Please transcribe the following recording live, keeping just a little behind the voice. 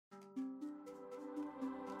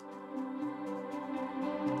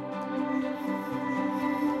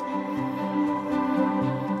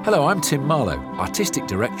Hello, I'm Tim Marlowe, Artistic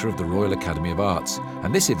Director of the Royal Academy of Arts,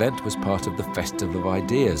 and this event was part of the Festival of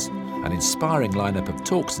Ideas, an inspiring lineup of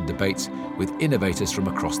talks and debates with innovators from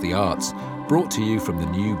across the arts, brought to you from the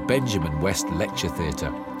new Benjamin West Lecture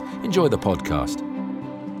Theatre. Enjoy the podcast.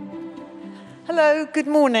 Hello, good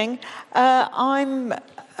morning.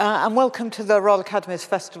 And welcome to the Royal Academy's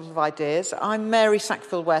Festival of Ideas. I'm Mary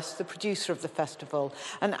Sackville-West, the producer of the festival,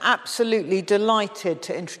 and absolutely delighted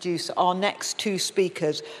to introduce our next two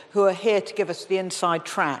speakers who are here to give us the inside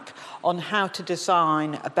track on how to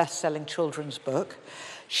design a best-selling children's book.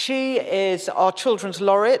 She is our children's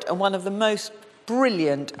laureate and one of the most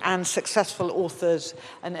brilliant and successful authors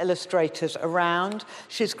and illustrators around.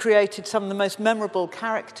 She's created some of the most memorable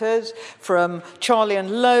characters, from Charlie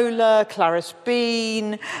and Lola, Clarice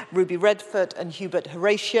Bean, Ruby Redford and Hubert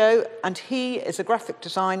Horatio, and he is a graphic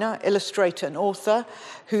designer, illustrator and author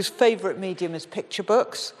whose favourite medium is picture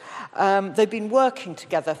books. They've been working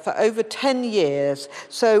together for over 10 years,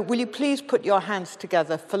 so will you please put your hands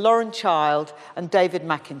together for Lauren Child and David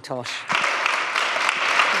McIntosh.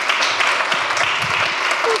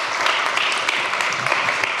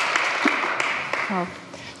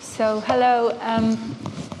 So hello.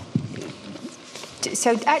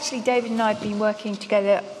 So actually, David and I have been working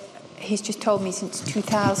together. He's just told me since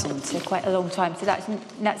 2000, so quite a long time. So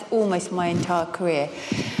that's almost my entire career.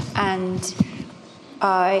 And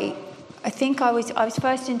I think I was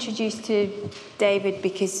first introduced to David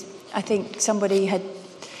because I think somebody had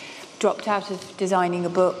dropped out of designing a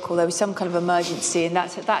book, or there was some kind of emergency, and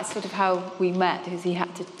that's sort of how we met, because he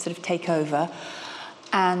had to sort of take over.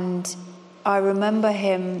 And I remember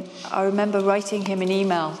writing him an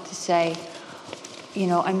email to say, you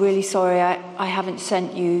know, I'm really sorry I haven't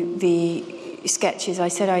sent you the sketches I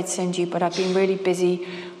said I'd send you, but I've been really busy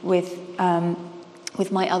with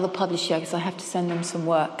my other publisher because I have to send them some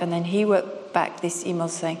work. And then he wrote back this email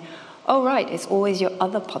saying, oh, right, it's always your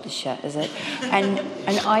other publisher, is it? And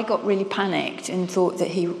I got really panicked and thought that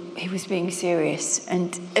he was being serious,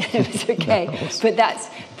 and it was okay. But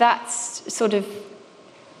that's sort of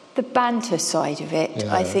the banter side of it,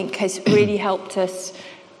 yeah. I think, has really helped us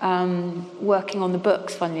working on the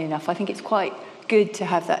books, funnily enough. I think it's quite good to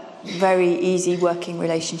have that very easy working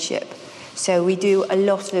relationship. So we do a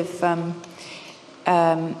lot of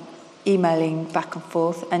emailing back and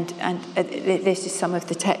forth, and this is some of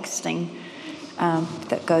the texting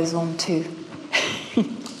that goes on too.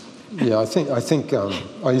 Yeah, I think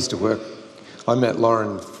I used to work. I met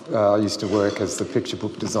Lauren. I used to work as the picture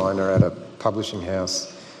book designer at a publishing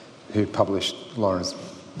house who published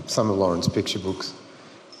some of Lauren's picture books.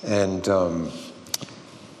 And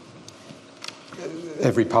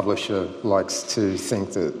every publisher likes to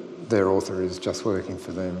think that their author is just working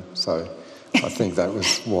for them. So I think that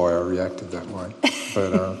was why I reacted that way.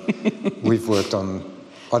 But we've worked on...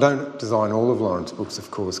 I don't design all of Lauren's books, of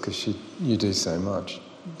course, because you do so much.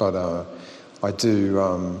 But I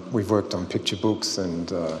do... we've worked on picture books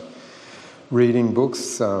and reading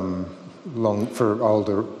books for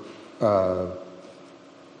older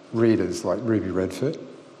readers like Ruby Redford.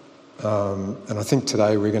 And I think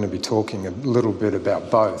today we're going to be talking a little bit about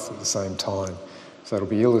both at the same time. So it'll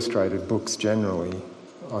be illustrated books generally,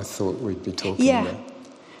 I thought we'd be talking about.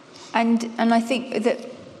 And I think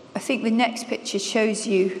the next picture shows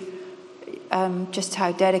you just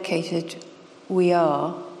how dedicated we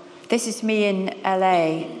are. This is me in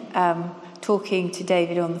LA talking to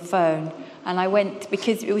David on the phone, and I went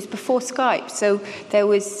because it was before Skype, so there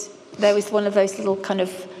was one of those little kind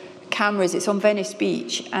of cameras. It's on Venice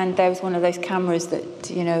Beach, and there was one of those cameras that,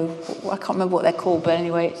 you know, I can't remember what they're called, but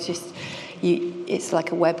anyway, it's just it's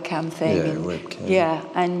like a webcam thing. Yeah, webcam. Yeah,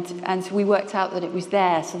 and so we worked out that it was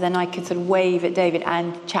there, so then I could sort of wave at David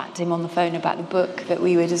and chat to him on the phone about the book that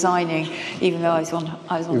we were designing, even though I was on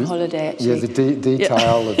holiday, actually. Yeah, the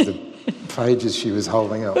detail of the pages she was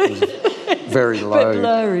holding up was very low. Bit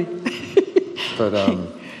blurry. But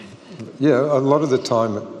yeah, a lot of the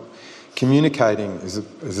time, communicating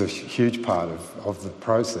is a huge part of the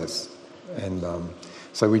process, and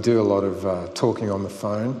so we do a lot of talking on the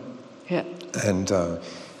phone, and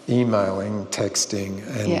emailing, texting,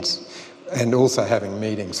 and also having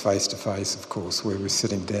meetings face to face, of course, where we're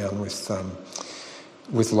sitting down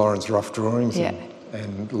with Lauren's rough drawings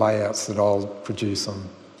and layouts that I'll produce on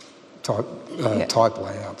type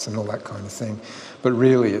layouts and all that kind of thing. But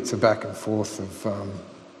really, it's a back and forth of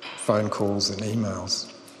phone calls and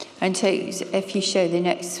emails. And so if you show the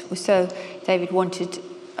next... So David wanted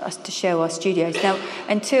us to show our studios. Now,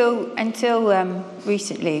 until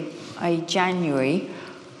recently, January,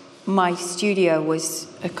 my studio was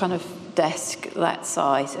a kind of desk that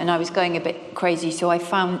size, and I was going a bit crazy, so I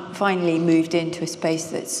finally moved into a space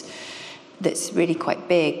that's really quite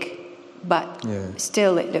big, but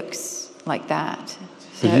still it looks like that.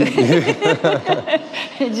 So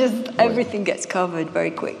it just, everything gets covered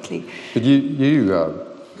very quickly. But you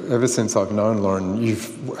ever since I've known Lauren,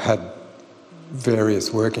 you've had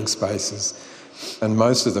various working spaces, and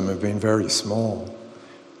most of them have been very small.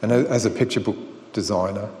 And as a picture book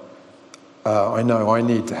designer, I know I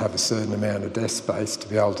need to have a certain amount of desk space to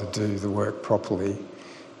be able to do the work properly,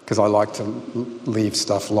 because I like to leave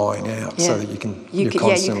stuff lying out so that you're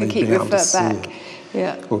constantly being able to see it.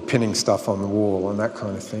 Yeah. Or pinning stuff on the wall and that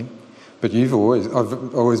kind of thing. But I've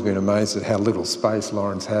always been amazed at how little space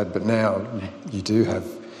Lauren's had, but now you do have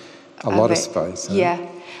a lot of space. Yeah.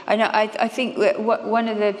 I know. I think one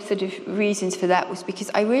of the sort of reasons for that was because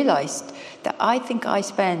I realised that I think I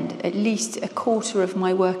spend at least a quarter of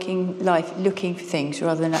my working life looking for things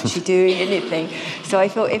rather than actually doing anything. So I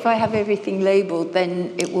thought if I have everything labelled,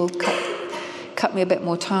 then it will cut me a bit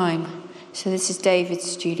more time. So this is David's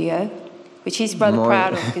studio, which he's rather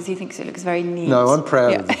proud of because he thinks it looks very neat. No, I'm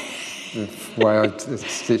proud of the way I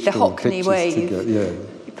stitched the all the Hockney pictures way together.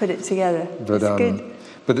 You put it together. But, it's good.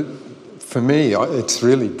 But for me, it's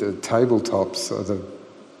really the tabletops are the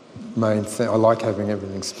main thing. I like having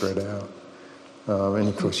everything spread out. And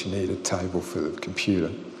of course you need a table for the computer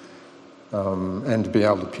and to be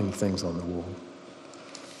able to pin things on the wall.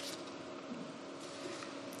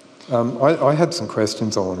 I had some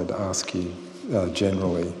questions I wanted to ask you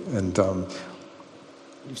generally, and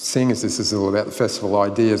seeing as this is all about the festival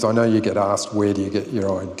ideas, I know you get asked where do you get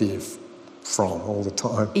your idea from all the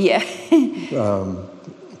time. Yeah.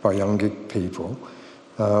 By younger people.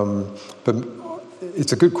 But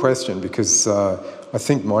it's a good question because I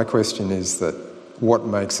think my question is that what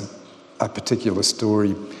makes a particular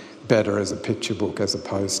story better as a picture book as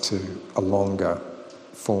opposed to a longer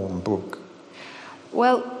form book?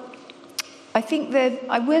 Well, I think that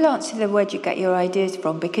I will answer the where do you get your ideas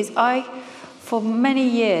from, because for many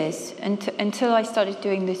years, until I started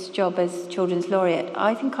doing this job as Children's Laureate,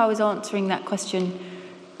 I think I was answering that question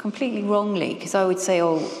completely wrongly, because I would say,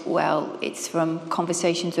 oh, well, it's from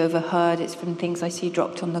conversations overheard, it's from things I see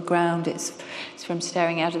dropped on the ground, it's from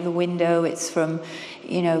staring out of the window, it's from,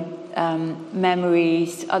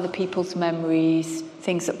 memories, other people's memories,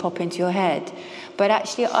 things that pop into your head. But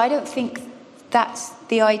actually, I don't think that's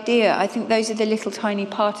the idea. I think those are the little tiny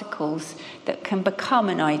particles that can become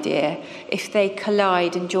an idea if they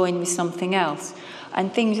collide and join with something else.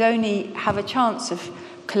 And things only have a chance of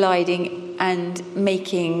colliding and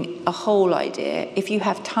making a whole idea if you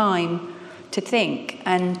have time to think.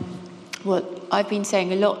 And what I've been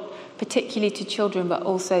saying a lot, particularly to children but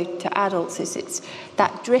also to adults, is it's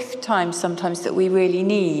that drift time sometimes that we really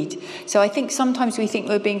need. So I think sometimes we think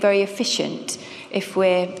we're being very efficient if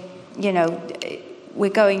we're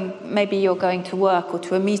maybe you're going to work or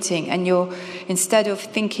to a meeting, and you're, instead of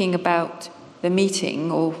thinking about the meeting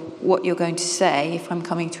or what you're going to say, if I'm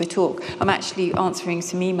coming to a talk, I'm actually answering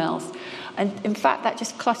some emails. And in fact, that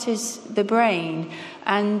just clutters the brain.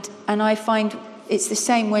 And I find it's the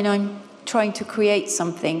same when I'm trying to create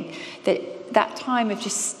something, that time of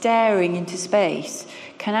just staring into space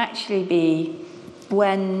can actually be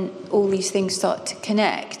when all these things start to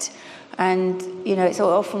connect. And, it's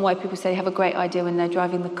often why people say they have a great idea when they're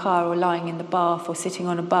driving the car or lying in the bath or sitting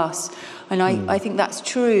on a bus. And I think that's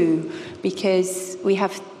true because we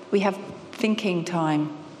have thinking time.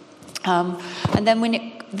 And then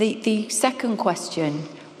when the second question,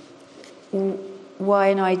 why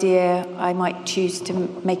an idea, I might choose to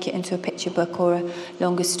make it into a picture book or a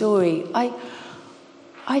longer story.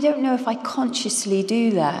 I don't know if I consciously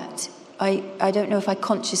do that. I don't know if I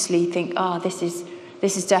consciously think,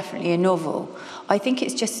 this is definitely a novel. I think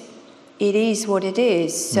it's just, it is what it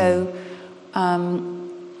is. So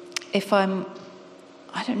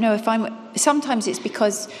sometimes it's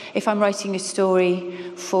because if I'm writing a story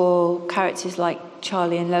for characters like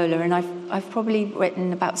Charlie and Lola, and I've probably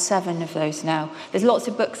written about 7 of those now. There's lots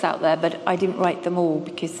of books out there, but I didn't write them all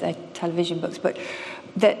because they're television books. But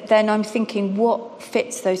then I'm thinking, what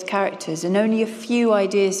fits those characters? And only a few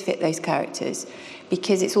ideas fit those characters,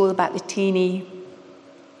 because it's all about the teeny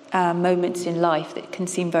moments in life that can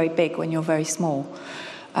seem very big when you're very small.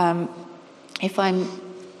 If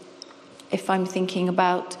I'm thinking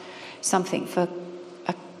about something for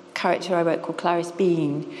a character I wrote called Clarice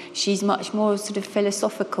Bean, she's much more sort of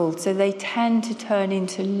philosophical, so they tend to turn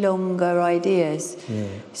into longer ideas. Yeah.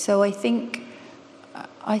 So I think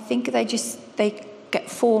they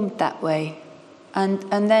get formed that way, and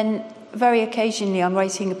then very occasionally I'm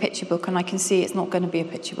writing a picture book and I can see it's not going to be a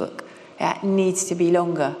picture book. It needs to be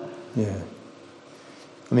longer, Yeah.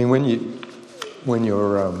 I mean, when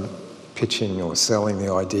you're pitching or selling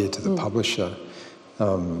the idea to the publisher,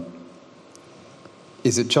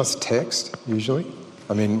 is it just text usually?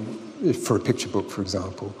 I mean, if for a picture book, for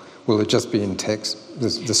example, will it just be in text,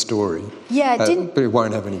 the story? Yeah, but it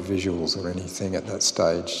won't have any visuals or anything at that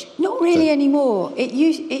stage. Not really anymore. It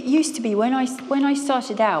used to be when I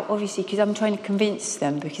started out, obviously, because I'm trying to convince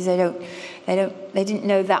them, because they didn't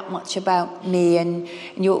know that much about me, and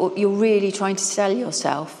you're really trying to sell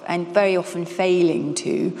yourself, and very often failing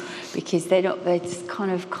to, because they just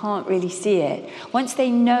kind of can't really see it. Once they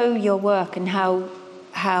know your work and how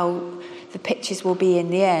the pictures will be in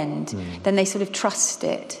the end, then they sort of trust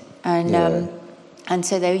it, and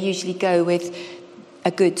so they'll usually go with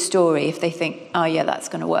a good story if they think, oh yeah, that's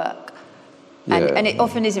going to work. And it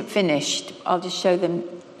often isn't finished. I'll just show them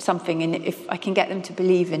something, and if I can get them to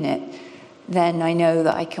believe in it, then I know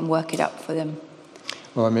that I can work it up for them.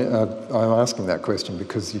 Well, I mean, I'm asking that question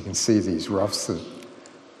because you can see these roughs.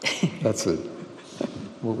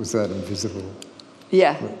 What was that, Invisible?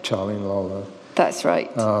 Yeah. Charlie and Lola. That's right.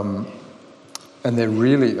 And they're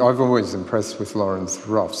really, I've always impressed with Lauren's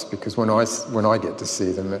roughs, because when I get to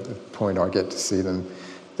see them, at the point I get to see them,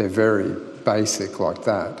 they're very basic like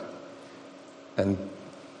that. And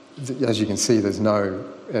as you can see, there's no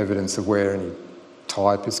evidence of where any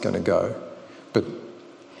type is going to go.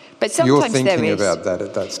 But sometimes you're thinking there is. about that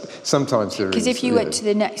at that sometimes there is. Because if you went to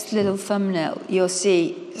the next little thumbnail, you'll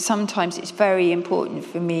see sometimes it's very important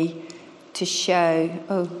for me to show,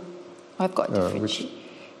 I've got a different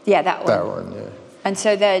yeah, that one. That one, yeah. And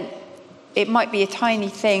so then it might be a tiny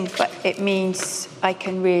thing, but it means I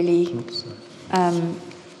can really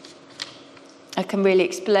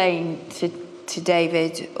explain to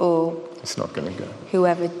David or it's not going to go.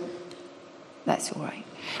 Whoever. That's all right.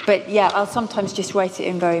 But yeah, I'll sometimes just write it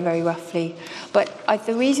in very, very roughly. But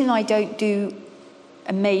the reason I don't do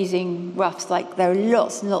amazing roughs, like there are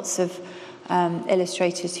lots and lots of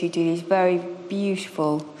illustrators who do these very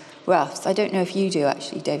beautiful roughs. I don't know if you do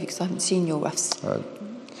actually, David, because I haven't seen your roughs.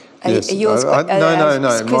 Yes. Are yours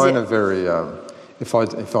no. Mine are very.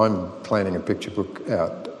 If I'm planning a picture book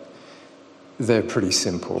out, they're pretty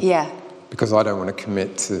simple. Yeah. Because I don't want to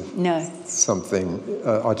commit to something.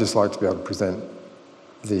 I just like to be able to present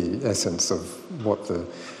the essence of what the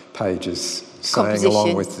page is saying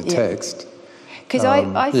along with the text. Because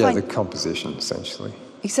I find the composition essentially.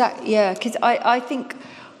 Exactly. Yeah. Because I think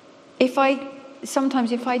if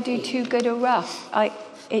I do too good a rough,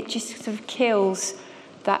 it just sort of kills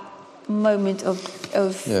that moment of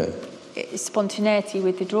spontaneity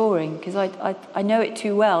with the drawing, because I know it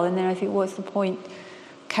too well, and then I think, what's the point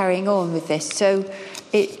carrying on with this? So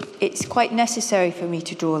it's quite necessary for me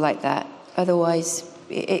to draw like that. Otherwise,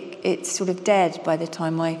 it's sort of dead by the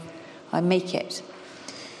time I make it.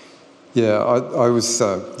 Yeah, I was.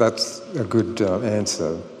 That's a good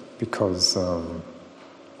answer, because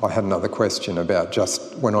I had another question about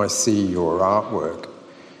just when I see your artwork,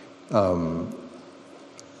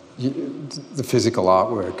 the physical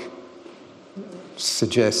artwork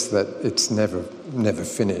suggests that it's never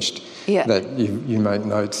finished. Yeah. That you make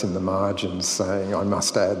notes in the margins saying, I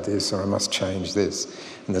must add this or I must change this,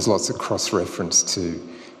 and there's lots of cross-reference to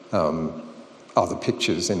other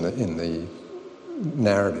pictures in the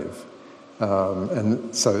narrative,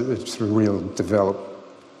 and so it's a real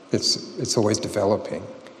It's always developing.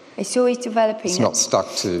 It's always developing. It's not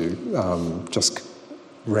stuck to just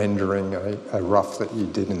rendering a rough that you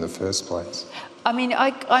did in the first place. I mean,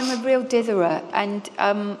 I'm a real ditherer, and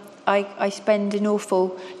I spend an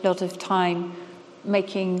awful lot of time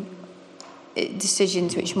making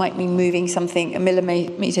decisions which might mean moving something a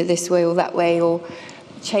millimetre this way or that way, or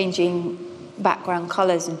changing background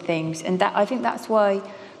colours and things. And I think that's why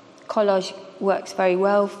collage works very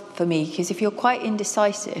well for me, because if you're quite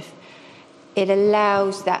indecisive, it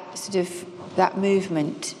allows that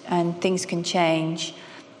movement, and things can change.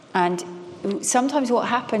 And sometimes what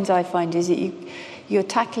happens, I find, is that you're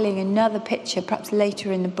tackling another picture, perhaps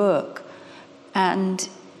later in the book, and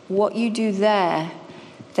what you do there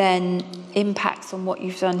then impacts on what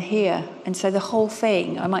you've done here. And so the whole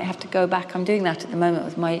thing, I might have to go back. I'm doing that at the moment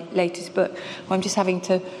with my latest book, where I'm just having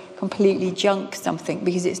to completely junk something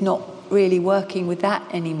because it's not really working with that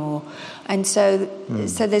anymore. And so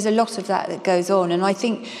there's a lot of that goes on. And I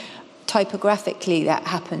think typographically that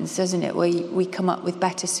happens, doesn't it? Where we come up with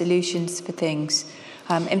better solutions for things.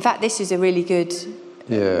 In fact, this is a really good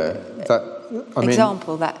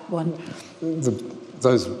example, that one.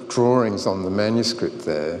 Those drawings on the manuscript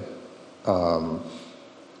there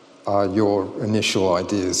are your initial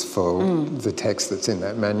ideas for the text that's in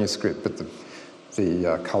that manuscript, but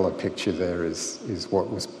the colour picture there is what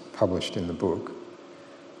was published in the book.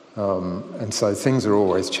 And so things are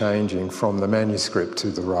always changing from the manuscript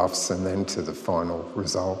to the roughs and then to the final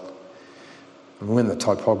result. And when the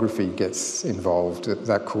typography gets involved,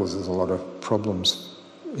 that causes a lot of problems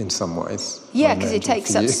in some ways. Yeah, because it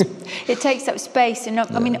takes up space. And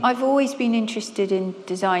I mean, I've always been interested in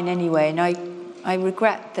design anyway, and I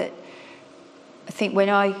regret that. I think when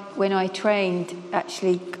I trained,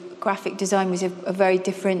 actually, graphic design was a very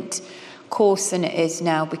different course than it is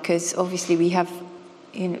now, because obviously we have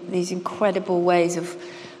these incredible ways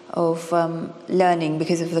of learning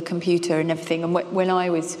because of the computer and everything. And when I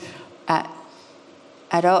was at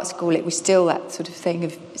art school, it was still that sort of thing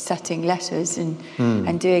of setting letters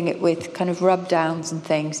and doing it with kind of rub downs and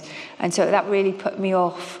things. And so that really put me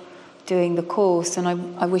off doing the course, and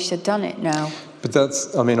I wish I'd done it now. But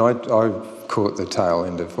that's, I mean, I caught the tail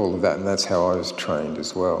end of all of that, and that's how I was trained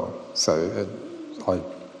as well. So I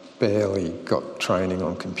barely got training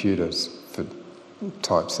on computers for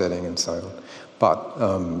typesetting and so on. But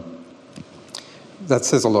that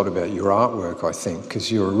says a lot about your artwork, I think,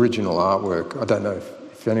 because your original artwork, I don't know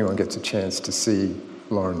if anyone gets a chance to see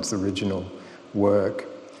Lauren's original work,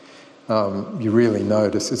 you really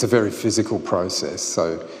notice it's a very physical process.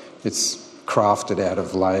 So it's crafted out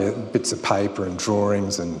of bits of paper and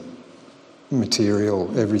drawings and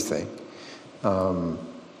material, everything.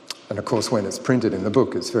 And of course, when it's printed in the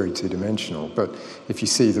book, it's very two-dimensional. But if you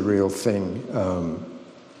see the real thing,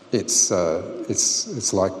 it's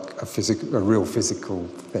like a real physical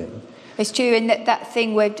thing. It's true, and that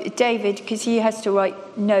thing where David, because he has to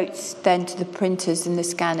write notes then to the printers and the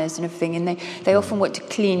scanners and everything, and they often want to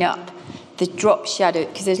clean up the drop shadow,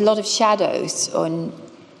 because there's a lot of shadows on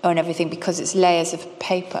everything because it's layers of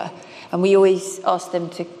paper, and we always ask them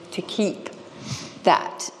to keep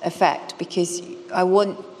that effect, because I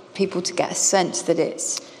want people to get a sense that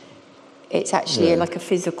it's actually like a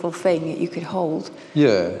physical thing that you could hold.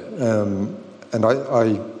 Yeah, and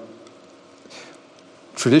I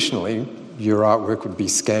traditionally, your artwork would be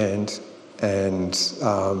scanned, and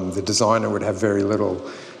the designer would have very little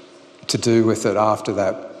to do with it after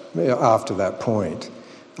that point.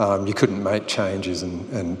 You couldn't make changes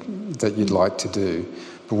and that you'd like to do.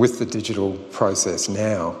 But with the digital process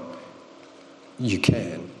now, you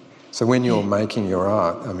can. So when you're making your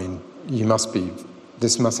art, I mean,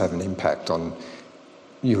 this must have an impact on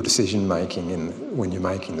your decision-making when you're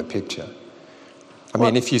making the picture. I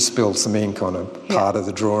mean, if you spill some ink on a part of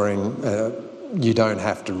the drawing, you don't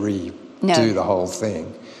have to redo the whole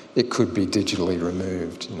thing. It could be digitally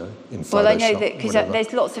removed, in Photoshop. Well, I know that because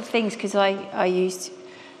there's lots of things, because I used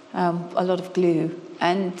a lot of glue,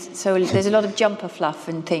 and so there's a lot of jumper fluff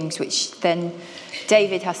and things which then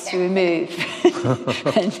David has to remove,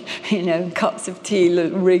 and cups of tea,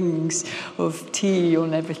 rings of tea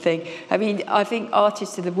on everything. I mean, I think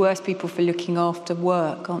artists are the worst people for looking after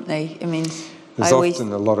work, aren't they? I mean, there's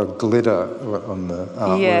often a lot of glitter on the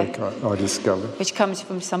artwork, I discovered. Which comes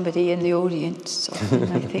from somebody in the audience, often,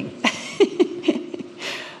 I think.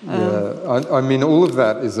 I mean, all of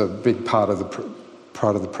that is a big part of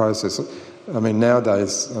the process. I mean,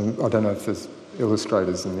 nowadays, I don't know if there's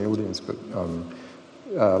illustrators in the audience, but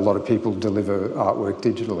a lot of people deliver artwork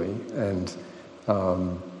digitally, and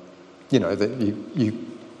that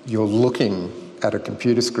you're looking at a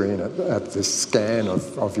computer screen at the scan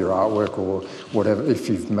of your artwork or whatever, if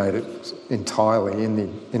you've made it entirely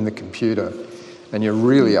in the computer, and you're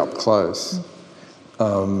really up close.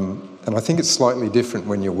 And I think it's slightly different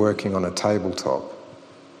when you're working on a tabletop.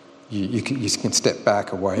 You can step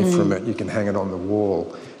back away from it. You can hang it on the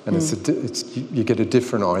wall, and you get a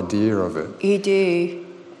different idea of it. You do.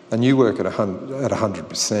 And you work at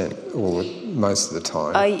 100% or most of the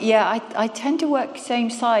time. I tend to work same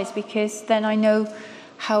size, because then I know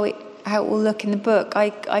how it will look in the book.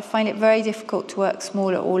 I find it very difficult to work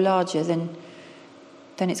smaller or larger than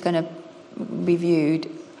it's going to be viewed.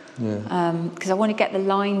 Because I want to get the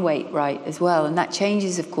line weight right as well, and that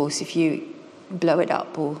changes, of course, if you blow it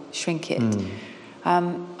up or shrink it.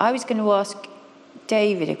 I was going to ask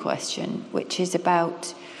David a question, which is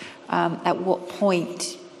about at what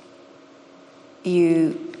point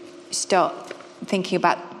you start thinking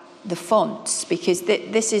about the fonts, because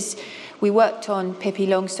we worked on Pippi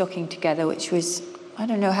Longstocking together, which was, I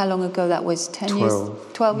don't know how long ago that was,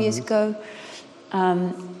 12 years ago.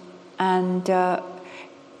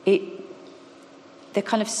 The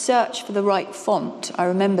kind of search for the right font, I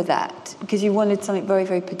remember that, because you wanted something very,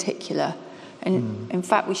 very particular. And in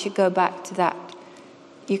fact, we should go back to that.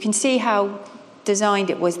 You can see how designed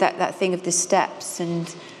it was, that thing of the steps,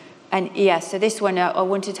 and so this one, I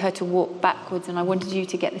wanted her to walk backwards, and I wanted you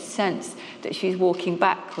to get the sense that she was walking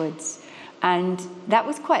backwards. And that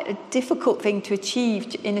was quite a difficult thing to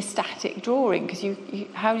achieve in a static drawing, because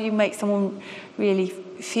how do you make someone really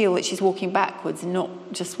feel that she's walking backwards and not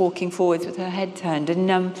just walking forwards with her head turned?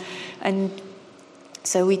 And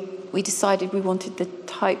so we decided we wanted the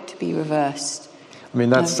type to be reversed. I mean,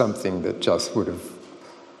 that's something that just would have...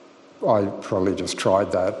 I probably just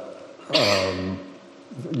tried that.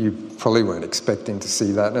 You probably weren't expecting to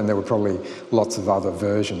see that, and there were probably lots of other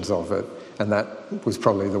versions of it, and that was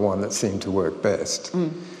probably the one that seemed to work best.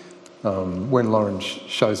 When Lauren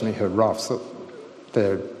shows me her roughs,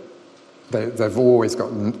 they've always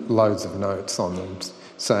got loads of notes on them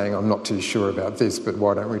saying, I'm not too sure about this, but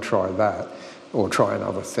why don't we try that, or try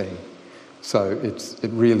another thing. So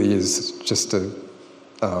it really is just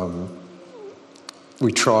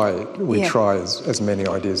we try as many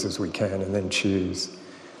ideas as we can, and then choose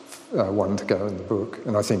one to go in the book.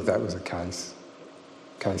 And I think that was a case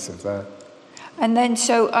of that. And then,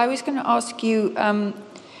 so I was going to ask you,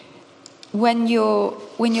 when you're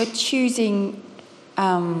choosing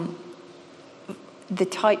the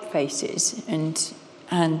typefaces and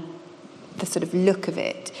the sort of look of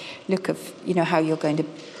how you're going to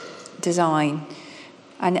design,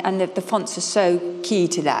 and the fonts are so key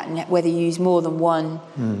to that, and whether you use more than one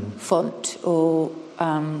font or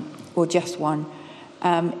just one.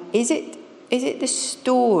 Is it the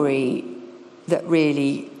story that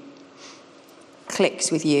really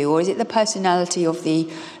clicks with you, or is it the personality of the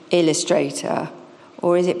illustrator,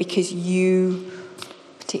 or is it because you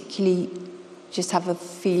particularly just have a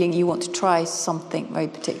feeling you want to try something very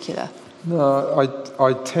particular? No,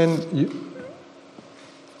 I tend...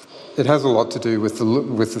 It has a lot to do with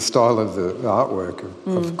the style of the artwork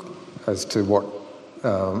as to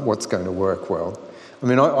what's going to work well. I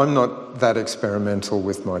mean, I'm not that experimental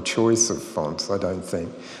with my choice of fonts, I don't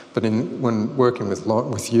think. But when working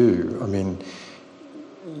with you, I mean,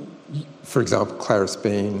 for example, Clarice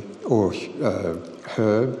Bean or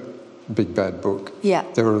her Big Bad Book. Yeah.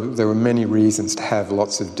 There were many reasons to have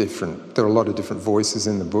lots of different... There are a lot of different voices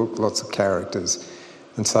in the book, lots of characters,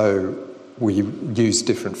 and so we use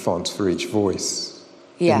different fonts for each voice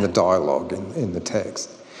in the dialogue, in the text.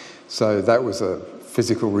 So that was a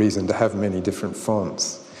physical reason to have many different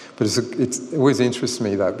fonts. But it always interests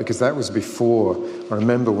me that, because that was before... I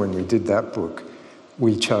remember when we did that book,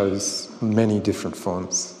 we chose many different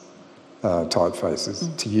fonts, typefaces,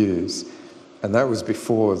 to use. And that was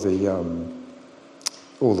before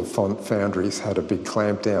all the font foundries had a big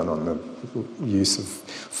clamp down on the use of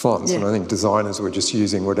fonts. And I think designers were just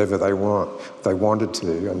using whatever they wanted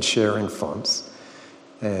to, and sharing fonts.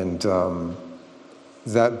 And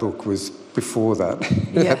that book was before that,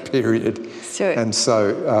 that period. Sure. And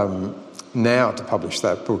so now to publish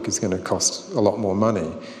that book is going to cost a lot more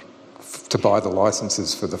money to buy the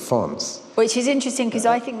licenses for the fonts. Which is interesting, because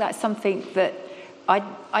I think that's something that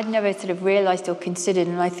I'd never sort of realised or considered,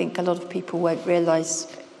 and I think a lot of people won't realise,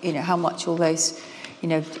 how much all those, you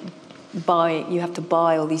have to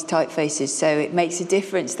buy all these typefaces, so it makes a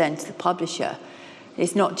difference then to the publisher.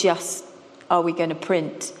 It's not just, are we going to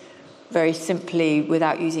print very simply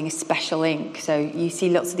without using a special ink? So you see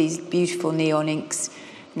lots of these beautiful neon inks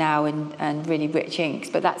now and really rich inks,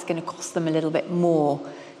 but that's going to cost them a little bit more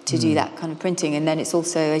to do that kind of printing. And then it's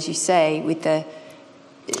also, as you say, with the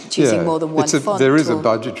choosing more than one font. There is a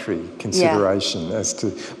budgetary consideration as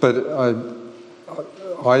to... But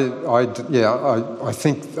I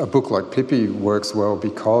think a book like Pippi works well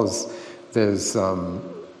because there's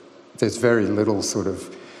very little sort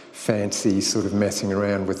of fancy sort of messing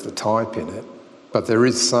around with the type in it, but there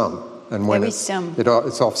is some. And when it's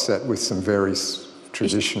offset with some very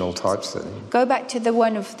traditional typesetting. Go back to the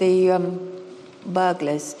one of the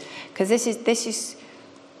burglars, because this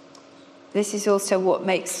is also what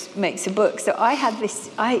makes a book. So I had this.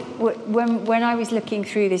 When I was looking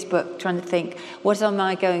through this book, trying to think, what am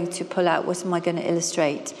I going to pull out? What am I going to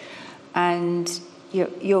illustrate? And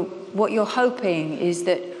what you're hoping is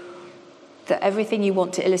that everything you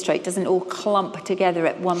want to illustrate doesn't all clump together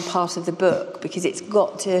at one part of the book, because it's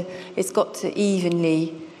got to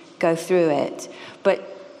evenly go through it. But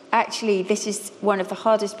actually, this is one of the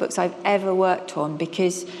hardest books I've ever worked on,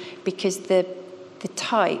 because the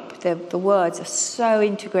type, the words are so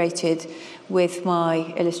integrated with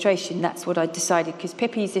my illustration. That's what I decided, because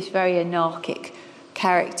Pippi is this very anarchic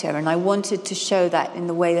character, and I wanted to show that in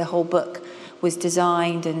the way the whole book was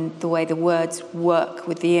designed and the way the words work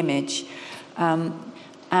with the image.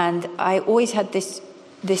 And I always had this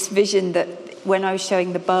vision that when I was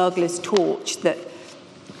showing the burglar's torch, that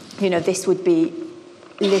this would be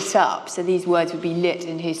lit up. So these words would be lit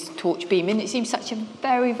in his torch beam. And it seems such a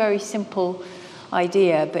very, very simple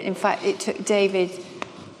idea. But in fact, it took David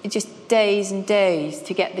just days and days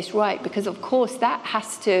to get this right, because of course that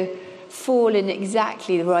has to fall in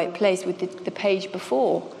exactly the right place with the page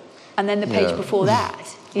before, and then the page before that.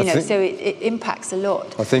 So it impacts a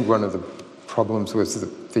lot. I think one of the problems was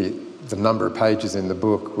the number of pages in the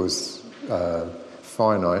book was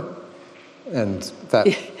finite, and that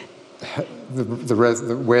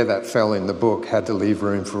where that fell in the book had to leave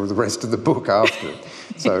room for the rest of the book after it.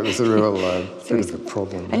 So it was a real bit of a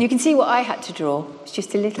problem. And you can see what I had to draw. It's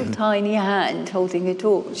just a little tiny hand holding a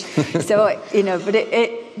torch. So, but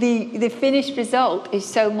the finished result is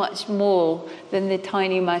so much more than the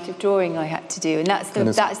tiny amount of drawing I had to do. And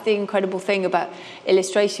that's the incredible thing about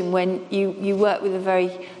illustration. When you work with a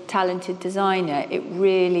very talented designer, it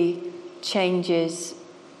really changes,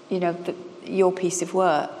 your piece of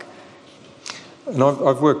work. And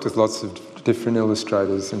I've worked with lots of different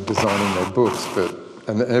illustrators in designing their books,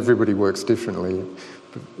 and everybody works differently.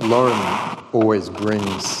 But Lauren always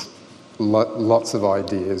brings lots of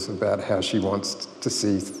ideas about how she wants to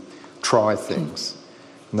try things,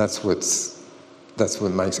 and that's what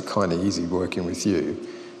makes it kind of easy working with you,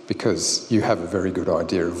 because you have a very good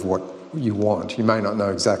idea of what you want. You may not know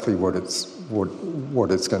exactly what it's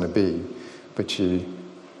going to be, but you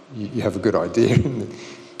have a good idea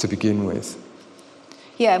to begin with.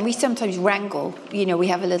 Yeah, and we sometimes wrangle. We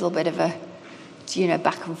have a little bit of a,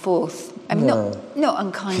 back and forth. Not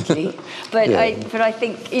unkindly, but yeah. I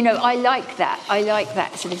think I like that. I like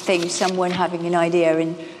that sort of thing. Someone having an idea,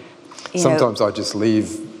 and sometimes I just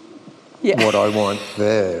leave what I want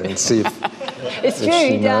there and see if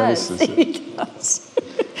she notices it. He does.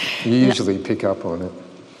 You usually pick up on it.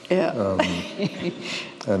 Yeah.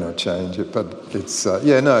 And I change it, but it's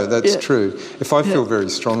that's true. If I feel very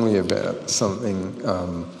strongly about something,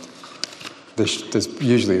 there's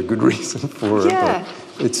usually a good reason for it. But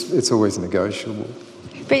it's always negotiable.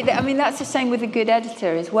 But that's the same with a good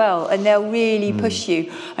editor as well, and they'll really push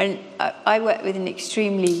you. And I work with an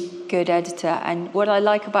extremely good editor, and what I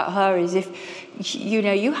like about her is if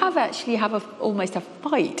you have almost a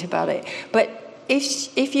fight about it, but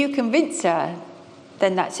if you convince her,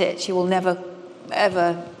 then that's it. She will never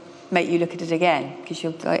ever make you look at it again, because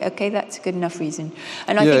she'll be like, okay, that's a good enough reason.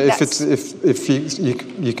 And I think if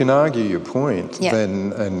you can argue your point,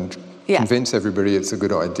 then and convince everybody it's a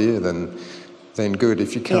good idea, then good.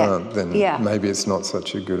 If you can't, then maybe it's not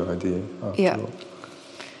such a good idea after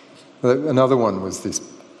all. Another one was this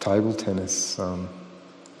table tennis. So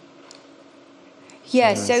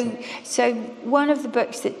one of the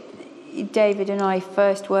books that David and I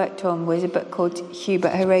first worked on was a book called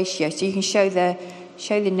Hubert Horatio. So you can show the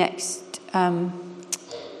next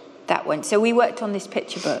that one. So we worked on this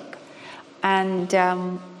picture book, and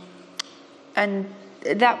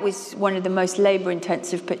that was one of the most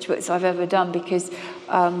labour-intensive picture books I've ever done, because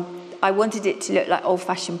I wanted it to look like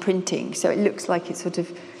old-fashioned printing, so it looks like it's sort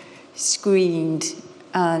of screened,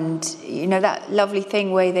 and that lovely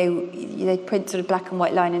thing where they print sort of black and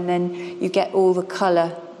white line, and then you get all the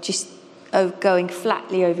colour just going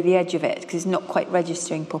flatly over the edge of it, because it's not quite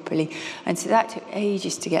registering properly. And so that took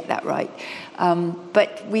ages to get that right.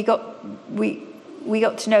 But we got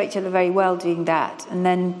to know each other very well doing that. And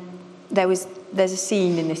then there's a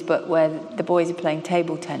scene in this book where the boys are playing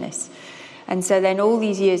table tennis. And so then all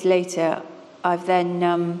these years later, I've then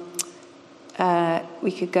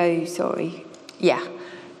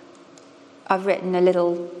I've written a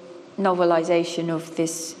little novelization of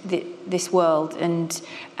this world, and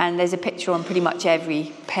there's a picture on pretty much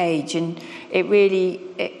every page, and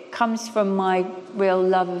it comes from my real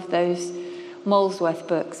love of those Molesworth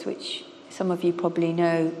books, which some of you probably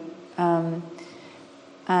know,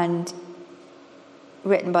 and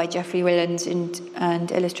written by Geoffrey Willans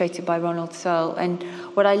and illustrated by Ronald Searle. And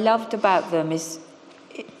what I loved about them is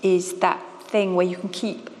that thing where you can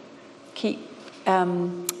keep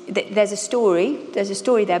there's a story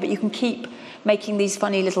there, but you can keep making these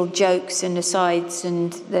funny little jokes and asides,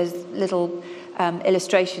 and there's little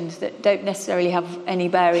illustrations that don't necessarily have any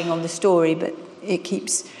bearing on the story, but it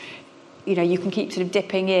keeps, you can keep sort of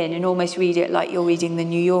dipping in and almost read it like you're reading The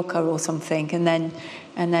New Yorker or something, and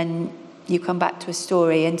then you come back to a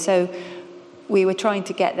story. And so we were trying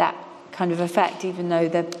to get that kind of effect, even though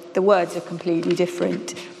the words are completely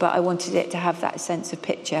different, but I wanted it to have that sense of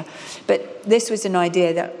picture. But this was an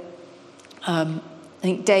idea that I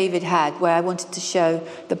think David had, where I wanted to show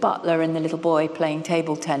the butler and the little boy playing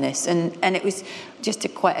table tennis, and it was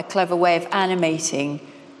just quite a clever way of animating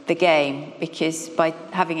the game, because by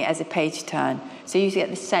having it as a page turn, so you get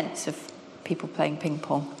the sense of people playing ping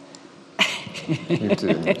pong. You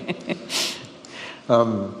do.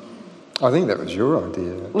 I think that was your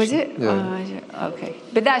idea. Actually. Was it? Yeah. Okay.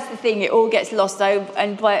 But that's the thing, it all gets lost.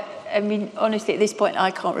 Honestly, at this point,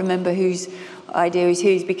 I can't remember whose idea is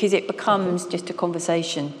whose, because it becomes just a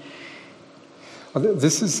conversation.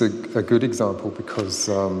 This is a good example because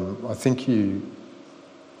I think you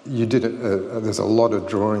did it. There's a lot of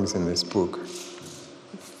drawings in this book.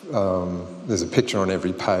 There's a picture on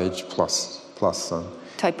every page plus some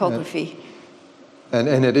Typography. And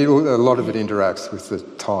a lot of it interacts with the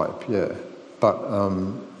type, yeah. But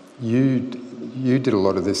you did a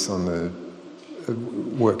lot of this on the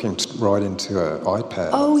working right into an iPad.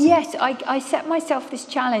 Oh yes, I set myself this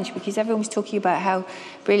challenge because everyone was talking about how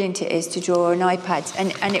brilliant it is to draw on iPads,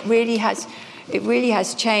 and it really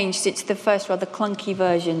has changed since the first rather clunky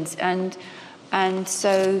versions, and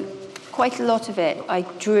so quite a lot of it I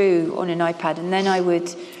drew on an iPad, and then I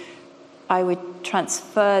would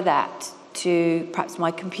transfer that to perhaps my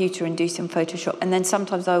computer and do some Photoshop, and then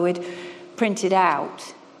sometimes I would print it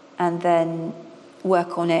out and then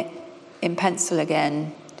work on it in pencil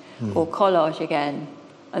again or collage again,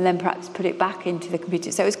 and then perhaps put it back into the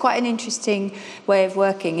computer. So it was quite an interesting way of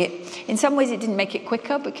working. In some ways it didn't make it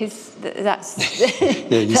quicker because that's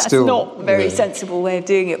not a very sensible way of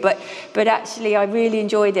doing it, but actually I really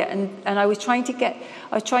enjoyed it, and I was trying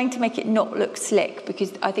to make it not look slick,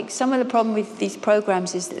 because I think some of the problem with these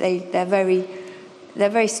programs is that they're very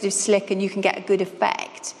sort of slick, and you can get a good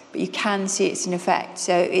effect, but you can see it's an effect.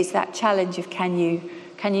 So it's that challenge of can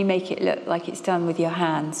you make it look like it's done with your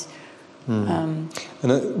hands?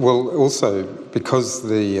 Also because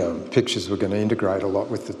the pictures were going to integrate a lot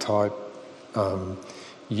with the type,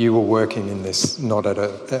 you were working in this not at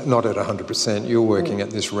 100%. You were working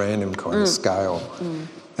at this random kind of scale,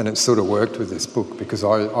 and it sort of worked with this book because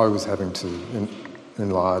I was having to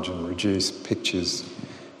enlarge and reduce pictures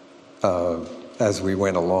as we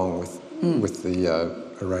went along with the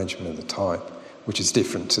arrangement of the type, which is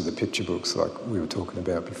different to the picture books like we were talking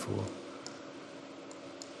about before.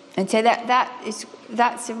 And so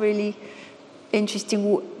that's a really interesting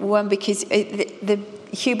one, because the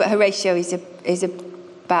Hubert Horatio is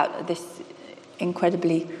about this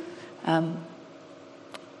incredibly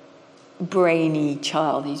brainy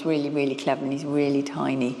child. He's really, really clever, and he's really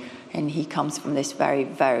tiny, and he comes from this very,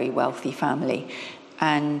 very wealthy family,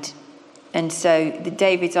 and so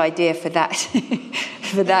David's idea for that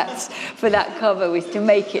for that cover was to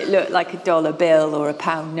make it look like a dollar bill or a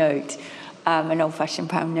pound note. An old-fashioned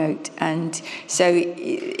pound note, and so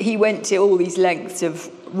he went to all these lengths of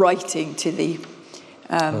writing to the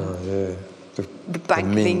Bank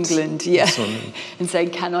of England, and saying,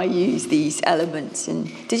 "Can I use these elements?"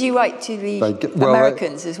 And did you write to the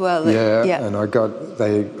Americans as well? And I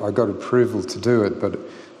got approval to do it, but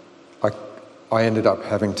I ended up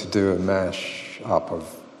having to do a mash up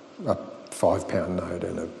of a £5 note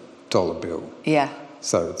and a dollar bill. Yeah.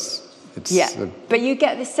 So it's but you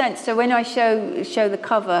get the sense. So when I show the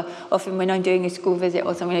cover, often when I'm doing a school visit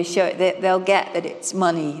or something, I show it, they'll get that it's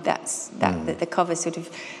money. That the cover sort of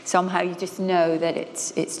somehow you just know that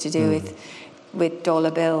it's to do with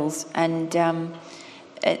dollar bills, and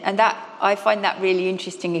that I find that really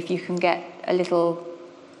interesting. If you can get a little,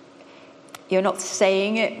 you're not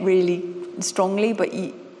saying it really strongly, but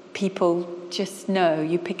people just know,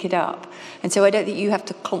 you pick it up, and so I don't think you have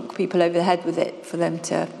to clonk people over the head with it for them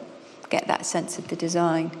to get that sense of the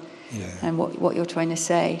design and what you're trying to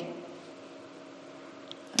say.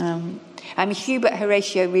 Hubert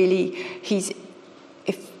Horatio really, he's,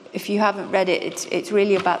 if you haven't read it, it's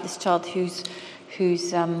really about this child who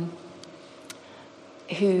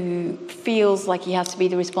feels like he has to be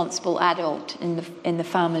the responsible adult in the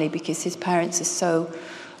family because his parents are so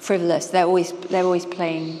frivolous. They're always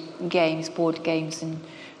playing games, board games,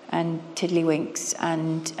 and tiddlywinks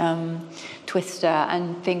and Twister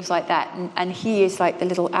and things like that, and he is like the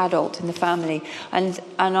little adult in the family, and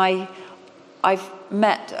I've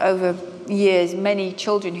met over years many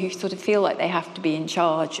children who sort of feel like they have to be in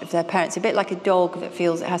charge of their parents, a bit like a dog that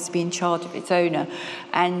feels it has to be in charge of its owner,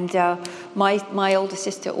 and my older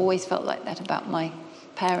sister always felt like that about my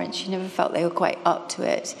parents. She never felt they were quite up to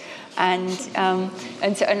it, and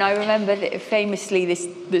I remember that famously this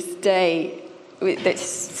day that's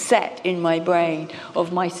set in my brain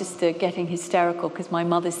of my sister getting hysterical because my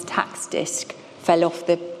mother's tax disc fell off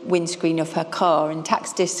the windscreen of her car, and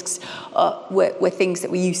tax discs were things that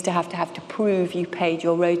we used to have to prove you paid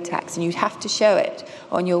your road tax, and you'd have to show it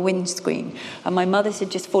on your windscreen, and my mother's had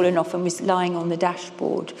just fallen off and was lying on the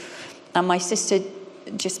dashboard, and my sister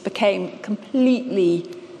just became completely,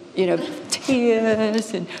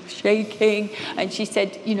 tears and shaking, and she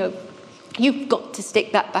said, you've got to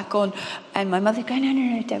stick that back on. And my mother going,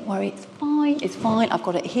 no, don't worry, it's fine, I've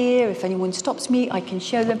got it here, if anyone stops me, I can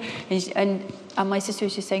show them. And my sister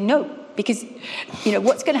was just saying, no, because, you know,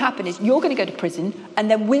 what's going to happen is you're going to go to prison,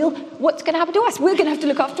 and then what's going to happen to us? We're going to have to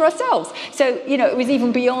look after ourselves. So, you know, it was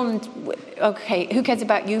even beyond, okay, who cares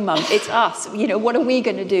about you, Mum? It's us. You know, what are we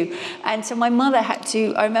going to do? And so my mother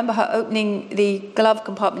I remember her opening the glove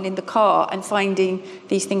compartment in the car and finding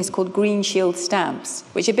these things called Green Shield stamps,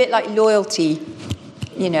 which are a bit like loyalty,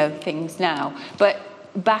 you know, things now. But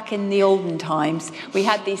back in the olden times, we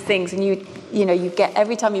had these things, and you get,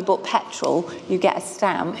 every time you bought petrol, you get a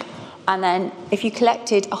stamp. And then if you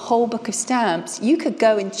collected a whole book of stamps, you could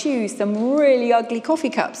go and choose some really ugly coffee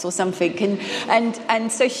cups or something.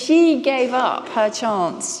 And so she gave up her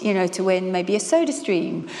chance, you know, to win maybe a Soda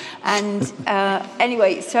Stream. And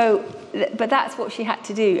anyway, but that's what she had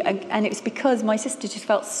to do. And it was because my sister just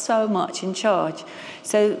felt so much in charge.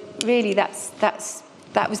 So really that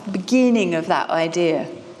was the beginning of that idea.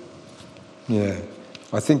 Yeah.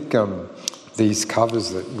 I think these covers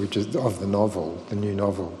that of the novel, the new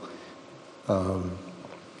novel,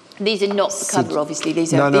 these are not the cover, obviously.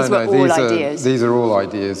 These were all ideas. These are all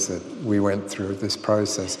ideas that we went through this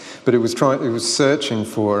process. But it was searching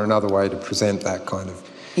for another way to present that kind of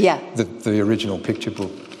the original picture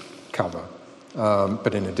book cover,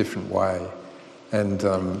 but in a different way. And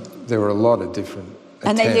there were a lot of different attempts.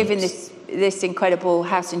 And they live in this incredible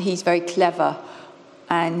house, and he's very clever,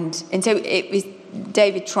 and so it was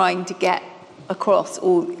David trying to get across,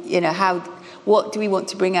 or you know, what do we want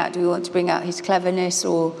to bring out? Do we want to bring out his cleverness,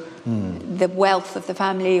 or the wealth of the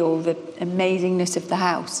family, or the amazingness of the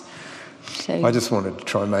house? So I just wanted to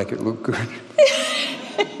try and make it look good.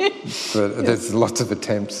 But there's lots of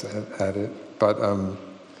attempts at it. But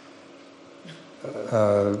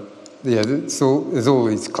there's all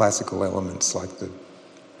these classical elements like the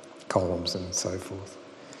columns and so forth.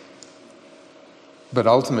 But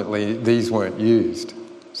ultimately, these weren't used.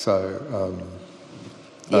 So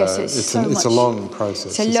yes, it's a long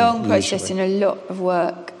process. It's a long process and a lot of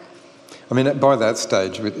work. I mean, by that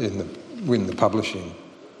stage, in the publishing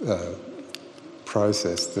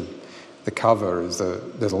process, the cover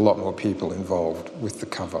there's a lot more people involved with the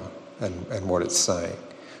cover and what it's saying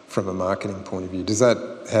from a marketing point of view.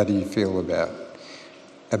 How do you feel about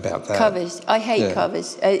that? Covers. I hate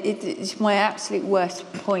covers. It's my absolute worst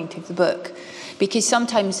point of the book. Because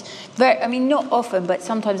sometimes, not often, but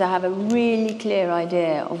sometimes I have a really clear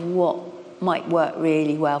idea of what might work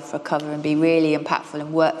really well for a cover and be really impactful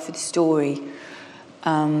and work for the story.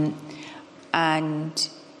 And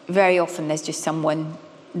very often there's just someone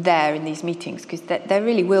there in these meetings, because there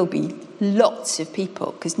really will be lots of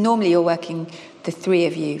people, because normally the three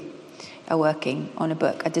of you are working on a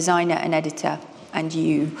book, a designer, an editor, and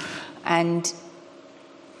you.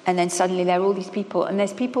 And then suddenly there are all these people, and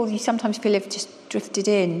there's people you sometimes feel have just drifted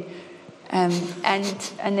in, and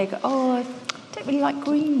they go, oh, I don't really like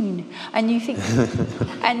green, and you think,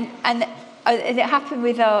 and it happened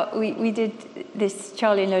with we did this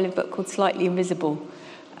Charlie and Lola book called Slightly Invisible,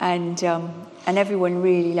 and everyone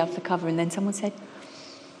really loved the cover, and then someone said,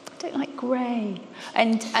 I don't like grey,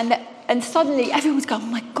 and suddenly everyone's going, oh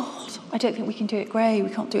my God, I don't think we can do it grey, we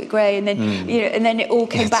can't do it grey, and then and then it all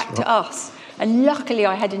came back to us. And luckily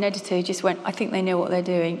I had an editor who just went, I think they know what they're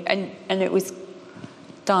doing. And it was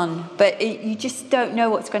done. But you just don't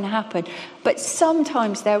know what's going to happen. But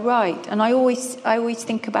sometimes they're right. And I always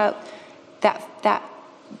think about that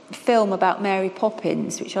film about Mary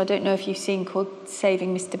Poppins, which I don't know if you've seen, called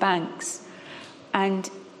Saving Mr. Banks.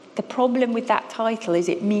 And the problem with that title is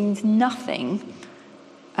it means nothing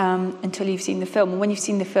until you've seen the film. And when you've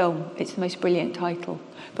seen the film, it's the most brilliant title.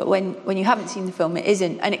 But when you haven't seen the film, it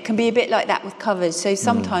isn't. And it can be a bit like that with covers. So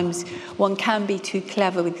sometimes one can be too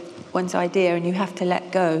clever with one's idea, and you have to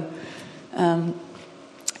let go. I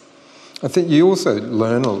think you also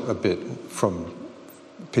learn a bit from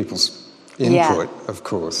people's input, of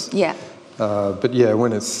course. Yeah. But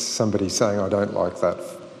when it's somebody saying, I don't like that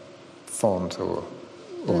font or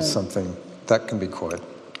something, that can be quite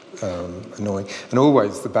annoying. And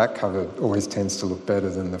always the back cover always tends to look better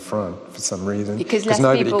than the front for some reason, because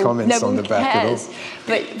nobody comments on the back at all.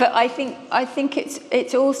 But I think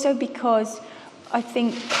it's also because I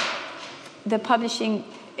think the publishing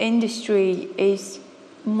industry is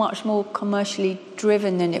much more commercially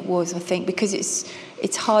driven than it was, I think, because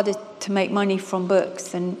it's harder to make money from books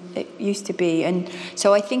than it used to be. And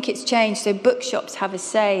so I think it's changed. So bookshops have a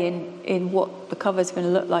say in what the cover's going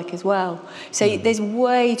to look like as well. So there's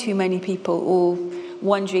way too many people all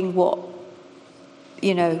wondering what,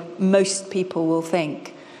 most people will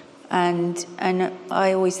think. And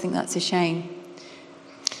I always think that's a shame.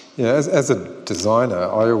 Yeah, as a designer,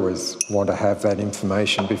 I always want to have that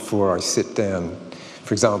information before I sit down.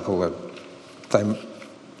 For example, they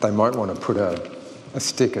might want to put a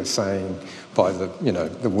sticker saying by the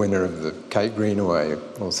winner of the Kate Greenaway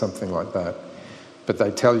or something like that. But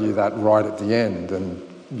they tell you that right at the end, and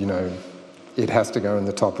it has to go in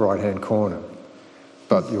the top right-hand corner.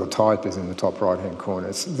 But your type is in the top right-hand corner.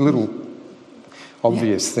 It's little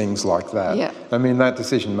obvious things like that. Yeah. I mean, that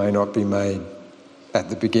decision may not be made at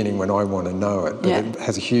the beginning when I want to know it, but it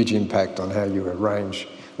has a huge impact on how you arrange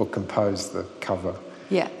or compose the cover.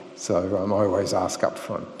 Yeah. So I always ask up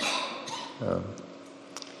front.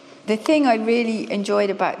 The thing I really enjoyed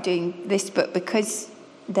about doing this book, because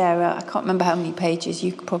there are, I can't remember how many pages,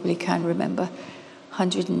 you probably can remember,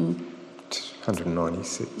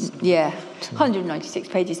 196. Yeah, 196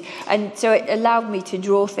 pages. And so it allowed me to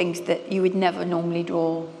draw things that you would never normally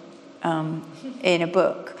draw in a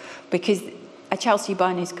book, because a Chelsea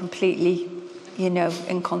bun is completely,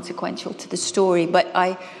 inconsequential to the story. But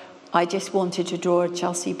I just wanted to draw a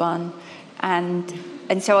Chelsea bun, and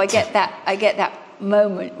so I get that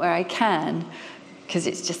moment where I can, because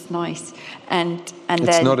it's just nice. And it's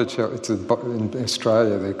then not in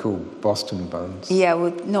Australia they're called Boston buns. Yeah,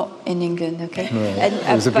 well, not in England, okay. No,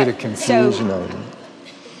 there's a bit of confusion on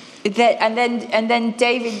it. And then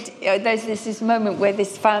David, there's this moment where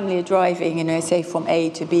this family are driving, say from A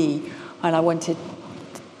to B, and I wanted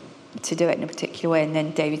to do it in a particular way, and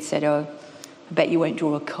then David said, "Oh, I bet you won't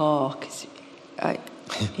draw a car, because I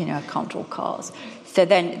can't draw cars." So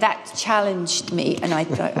then that challenged me, and I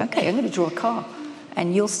thought, okay, I'm going to draw a car,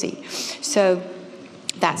 and you'll see. So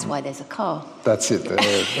that's why there's a car. That's it.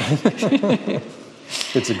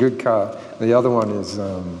 It's a good car. The other one is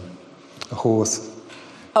a horse.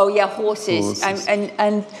 Oh yeah, horses.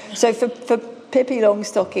 And so for Pippi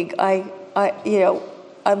Longstocking,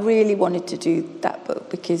 I really wanted to do that book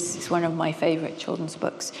because it's one of my favourite children's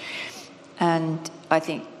books, and I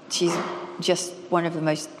think she's just one of the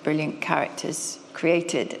most brilliant characters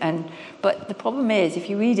created. But the problem is, if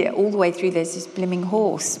you read it all the way through, there's this blimming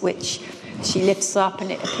horse which she lifts up,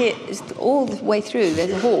 and it appears all the way through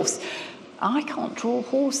there's a horse. I can't draw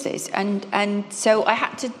horses, and so I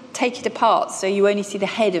had to take it apart, so you only see the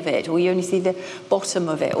head of it, or you only see the bottom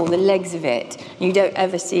of it, or the legs of it. You don't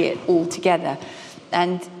ever see it all together.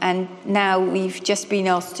 And now we've just been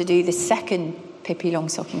asked to do the second Pippi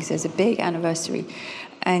Longstocking, so there's a big anniversary,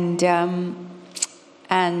 and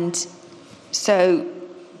so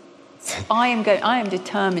I am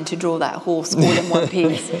determined to draw that horse all in one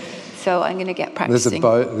piece. So I'm going to get practicing.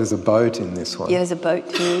 There's a boat in this one. Yeah, there's a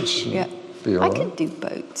boat too. Yeah. I can do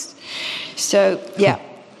boats. So yeah.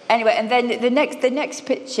 Anyway, and then the next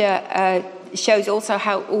picture shows also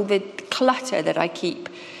how all the clutter that I keep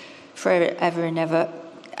forever and ever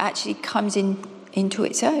actually comes into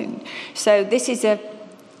its own. So this is a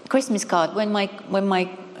Christmas card. When my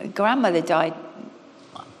grandmother died,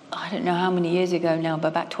 I don't know how many years ago now, but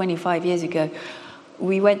about 25 years ago,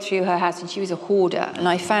 we went through her house, and she was a hoarder, and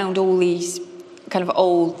I found all these kind of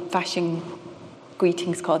old-fashioned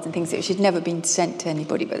greetings cards and things that she'd never been sent to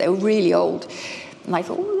anybody, but they were really old. And I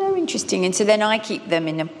thought, oh, they're interesting. And so then I keep them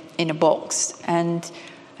in a box. And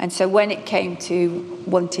so when it came to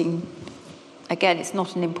wanting, again, it's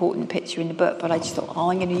not an important picture in the book, but I just thought,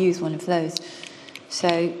 oh, I'm going to use one of those.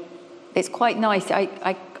 So it's quite nice.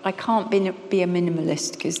 I can't be a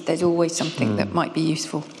minimalist, because there's always something that might be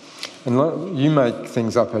useful. And you make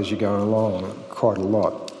things up as you go along quite a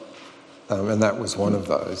lot. And that was one of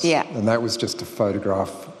those. Yeah. And that was just a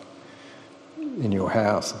photograph in your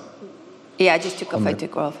house. Yeah, I just took a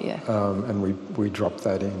photograph, yeah. And we dropped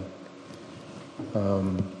that in.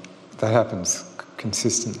 That happens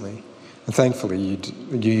consistently. And thankfully, you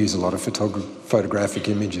use a lot of photographic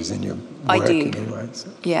images in your work. I do. Anyway, so.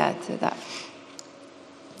 Yeah, so that.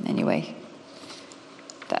 Anyway,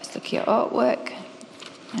 that's looking at artwork.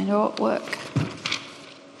 And artwork.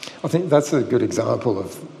 I think that's a good example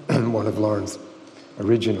of one of Lauren's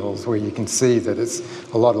originals, where you can see that it's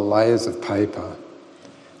a lot of layers of paper.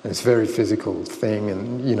 And it's a very physical thing,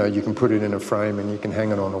 and you can put it in a frame and you can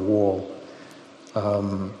hang it on a wall.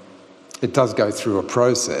 It does go through a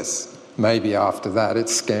process. Maybe after that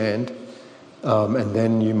it's scanned, and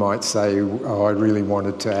then you might say, oh, I really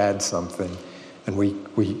wanted to add something, and we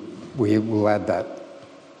will add that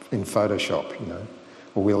in Photoshop,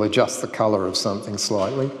 or we'll adjust the colour of something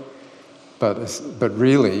slightly. But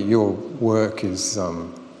really, your work is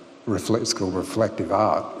it's called reflective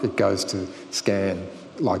art. It goes to scan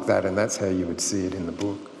like that, and that's how you would see it in the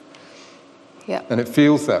book. Yeah. And it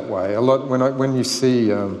feels that way a lot when you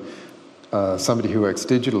see somebody who works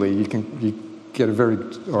digitally. I can get a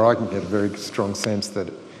very strong sense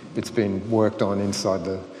that it's been worked on inside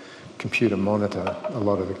the computer monitor, a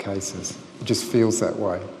lot of the cases. It just feels that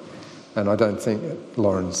way. And I don't think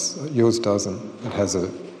Lauren's, yours doesn't. It has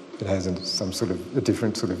some sort of a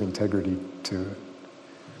different sort of integrity to it.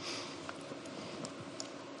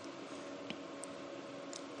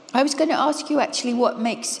 I was going to ask you actually what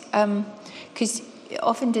makes, because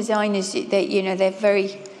often designers, they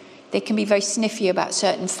can be very sniffy about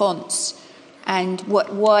certain fonts, and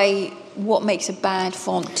what makes a bad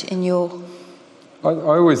font in your? I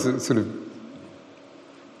always sort of,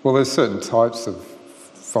 well, there's certain types of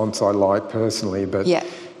fonts I like personally, but yeah.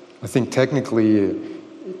 I think technically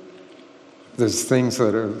there's things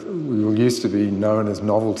that used to be known as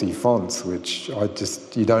novelty fonts, which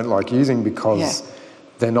you don't like using because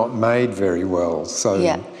they're not made very well. So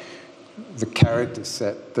the character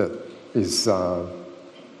set that is that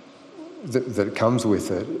comes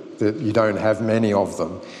with it, that you don't have many of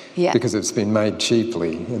them because it's been made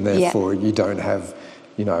cheaply, and therefore you don't have,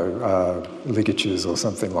 ligatures or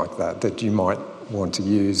something like that you might want to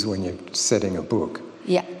use when you're setting a book.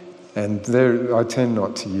 Yeah. And I tend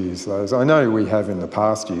not to use those. I know we have in the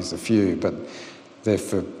past used a few, but they're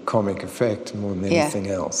for comic effect more than anything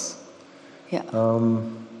else. Yeah. I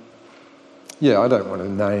don't want to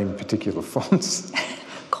name particular fonts.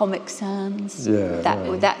 Comic Sans. Yeah.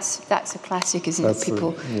 That's a classic, isn't it?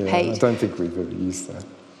 People hate. I don't think we've ever used that.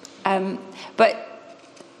 But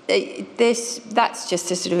that's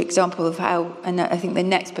just a sort of example of how, and I think the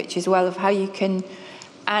next picture as well, of how you can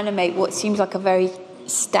animate what seems like a very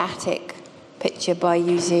static picture by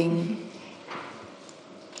using,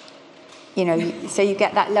 so you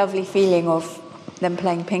get that lovely feeling of them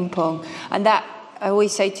playing ping pong. And that, I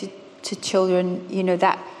always say to children,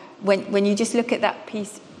 that when you just look at that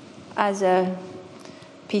piece as a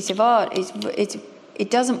piece of art, it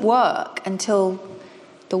doesn't work until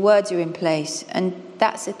the words are in place. And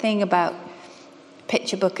that's the thing about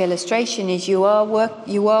picture book illustration, is you are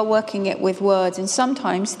working it with words, and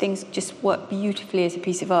sometimes things just work beautifully as a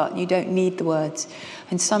piece of art and you don't need the words.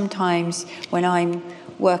 And sometimes when I'm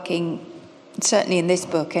working, certainly in this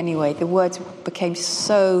book anyway, the words became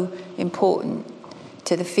so important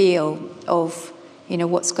to the feel of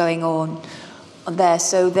what's going on there,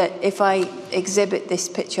 so that if I exhibit this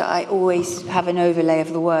picture, I always have an overlay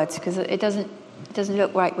of the words, because it doesn't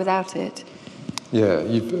look right without it. Yeah,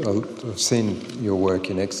 I've seen your work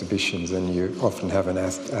in exhibitions, and you often have an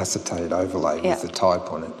acetate overlay with the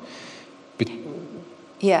type on it.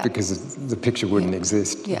 Because the picture wouldn't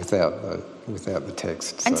exist without the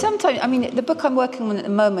text. And sometimes, the book I'm working on at the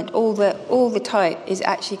moment, all the type is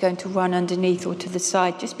actually going to run underneath or to the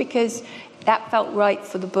side, just because that felt right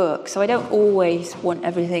for the book. So I don't always want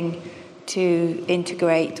everything to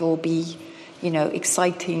integrate or be,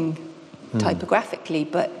 exciting typographically,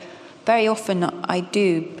 but very often I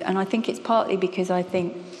do. And I think it's partly because I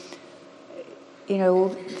think, all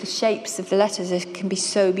the shapes of the letters can be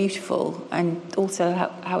so beautiful, and also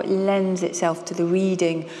how it lends itself to the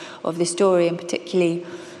reading of the story, and particularly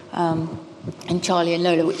in Charlie and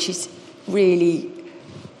Lola, which is really,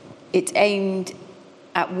 it's aimed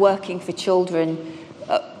at working for children,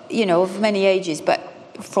 of many ages, but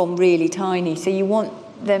from really tiny. So you want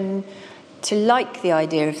them to like the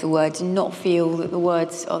idea of the words and not feel that the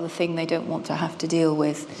words are the thing they don't want to have to deal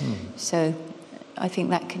with. So I think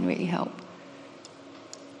that can really help.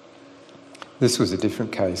 This was a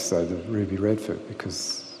different case, though, the Ruby Redford,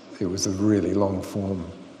 because it was a really long-form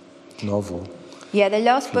novel. Yeah, the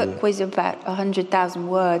last book was about 100,000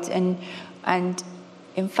 words, and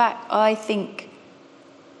in fact, I think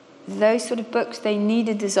those sort of books, they need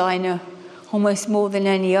a designer almost more than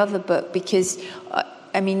any other book, because,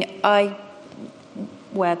 I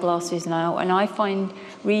wear glasses now, and I find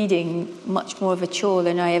reading much more of a chore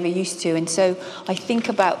than I ever used to, and so I think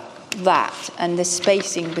about that and the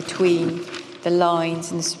spacing between the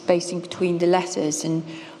lines and the spacing between the letters, and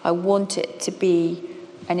I want it to be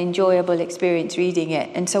an enjoyable experience reading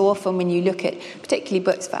it. And so often when you look at particularly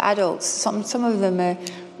books for adults, some of them are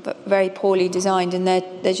very poorly designed, and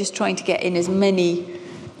they're just trying to get in as many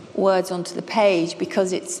words onto the page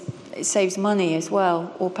because it saves money as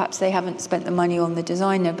well, or perhaps they haven't spent the money on the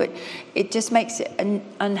designer, but it just makes it an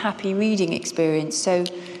unhappy reading experience. So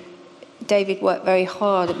David worked very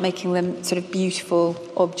hard at making them sort of beautiful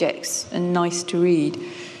objects and nice to read.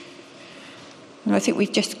 And I think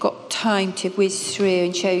we've just got time to whiz through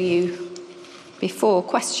and show you before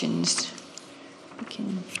questions.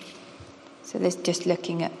 So there's just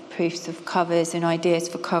looking at proofs of covers and ideas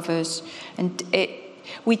for covers. And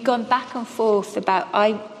we've gone back and forth about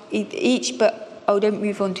each book. Oh, don't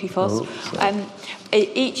move on too fast.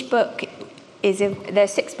 Each book there are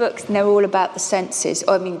 6 books and they're all about the senses.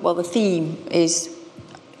 The theme is,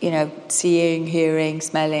 seeing, hearing,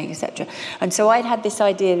 smelling, etc. And so I'd had this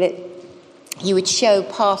idea that you would show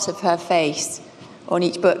part of her face on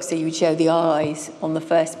each book. So you would show the eyes on the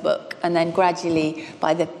first book, and then gradually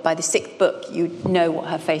by the 6th book you'd know what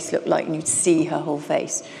her face looked like and you'd see her whole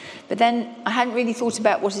face. But then I hadn't really thought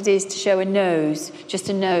about what it is to show a nose, just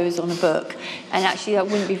a nose on a book, and actually that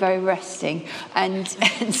wouldn't be very resting. And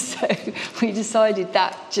so we decided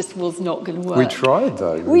that just was not going to work. We tried,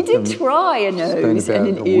 though. We did try a nose and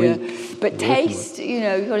an ear. But taste,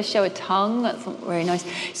 you've got to show a tongue. That's not very nice.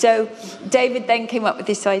 So David then came up with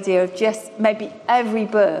this idea of just maybe every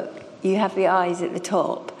book you have the eyes at the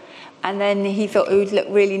top. And then he thought it would look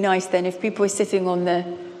really nice then if people were sitting on the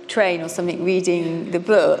train or something reading the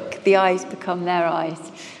book, the eyes become their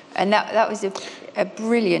eyes. And that was a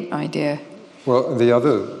brilliant idea. Well, the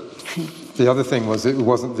other thing was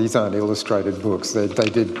these aren't illustrated books. They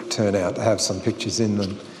did turn out to have some pictures in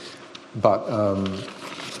them, but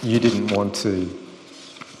you didn't want to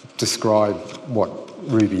describe what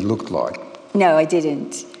Ruby looked like. No, I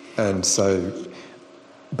didn't. And so,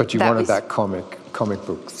 but you wanted that comic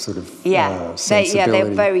book sort of sensibility.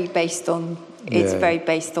 They're very based on. It's very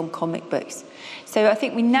based on comic books. So I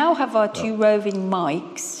think we now have our 2 roving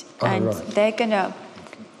mics, and they're going to...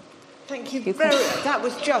 Thank you very much. That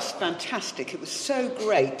was just fantastic. It was so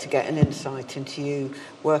great to get an insight into you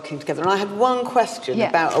working together. And I had one question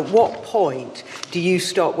about at what point do you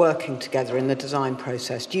start working together in the design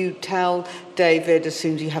process? Do you tell David as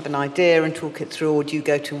soon as you have an idea and talk it through, or do you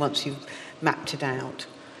go to him once you've mapped it out?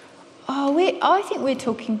 I think we're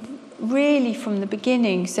talking really from the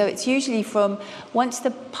beginning. So it's usually from once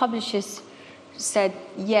the publishers said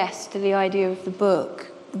yes to the idea of the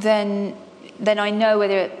book, then I know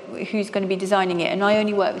who's going to be designing it. And I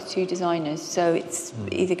only work with 2 designers, so it's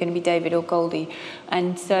either going to be David or Goldie.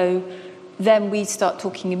 And so then we start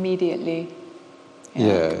talking immediately.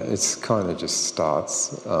 It's kind of just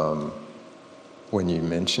starts when you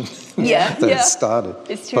mention that it started.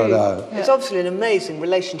 It's true. But, it's obviously an amazing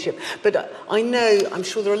relationship. But I'm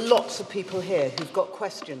sure there are lots of people here who've got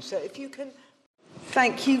questions. So if you can...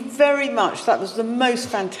 Thank you very much. That was the most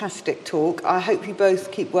fantastic talk. I hope you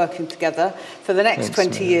both keep working together for the next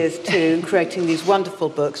 20 years too, and creating these wonderful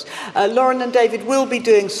books. Lauren and David will be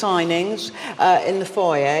doing signings in the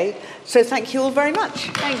foyer. So thank you all very much.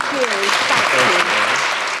 Thank you. Thank you.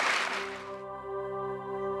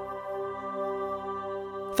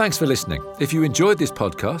 Thanks for listening. If you enjoyed this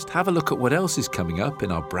podcast, have a look at what else is coming up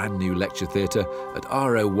in our brand new lecture theatre at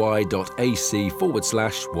roy.ac/what's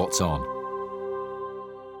on.